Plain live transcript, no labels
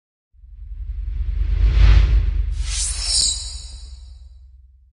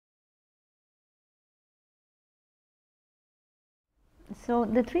So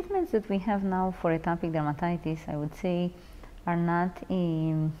the treatments that we have now for atopic dermatitis, I would say, are not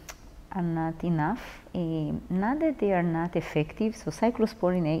enough. Not that they are not effective. So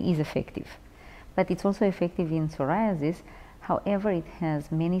cyclosporin A is effective, but it's also effective in psoriasis. However, it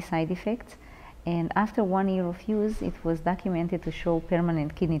has many side effects, and after 1 year of use, it was documented to show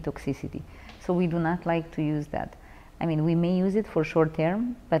permanent kidney toxicity. So we do not like to use that. I mean, we may use it for short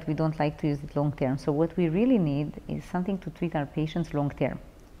term, but we don't like to use it long term. So what we really need is something to treat our patients long term.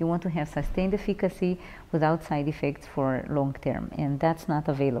 You want to have sustained efficacy without side effects for long term, and that's not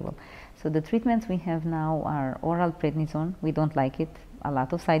available. So the treatments we have now are oral prednisone. We don't like it. A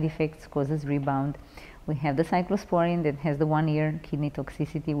lot of side effects, causes rebound. We have the cyclosporin that has the 1 year kidney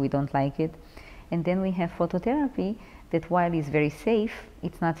toxicity. We don't like it. And then we have phototherapy that, while is very safe,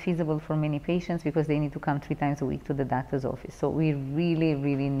 it's not feasible for many patients because they need to come 3 times a week to the doctor's office. So we really,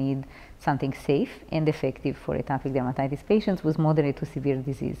 really need something safe and effective for atopic dermatitis patients with moderate to severe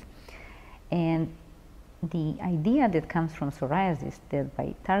disease. And the idea that comes from psoriasis, that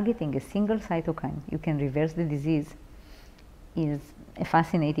by targeting a single cytokine, you can reverse the disease, is a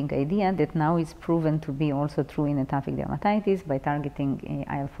fascinating idea that now is proven to be also true in atopic dermatitis by targeting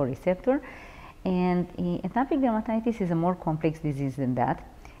IL-4 receptor. And atopic dermatitis is a more complex disease than that.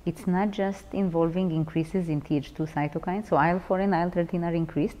 It's not just involving increases in Th2 cytokines, so IL-4 and IL-13 are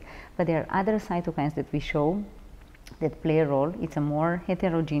increased, but there are other cytokines that we show that play a role. It's a more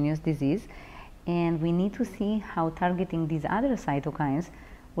heterogeneous disease, and we need to see how targeting these other cytokines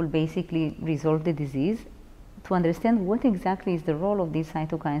will basically resolve the disease, to understand what exactly is the role of these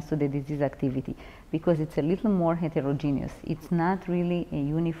cytokines to the disease activity, because it's a little more heterogeneous. It's not really a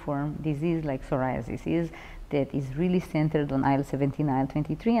uniform disease like psoriasis is, that is really centered on IL-17,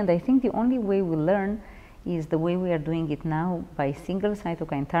 IL-23, and I think the only way we learn is the way we are doing it now, by single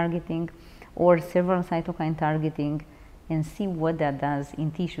cytokine targeting or several cytokine targeting, and see what that does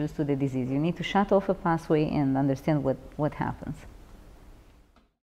in tissues to the disease. You need to shut off a pathway and understand what happens.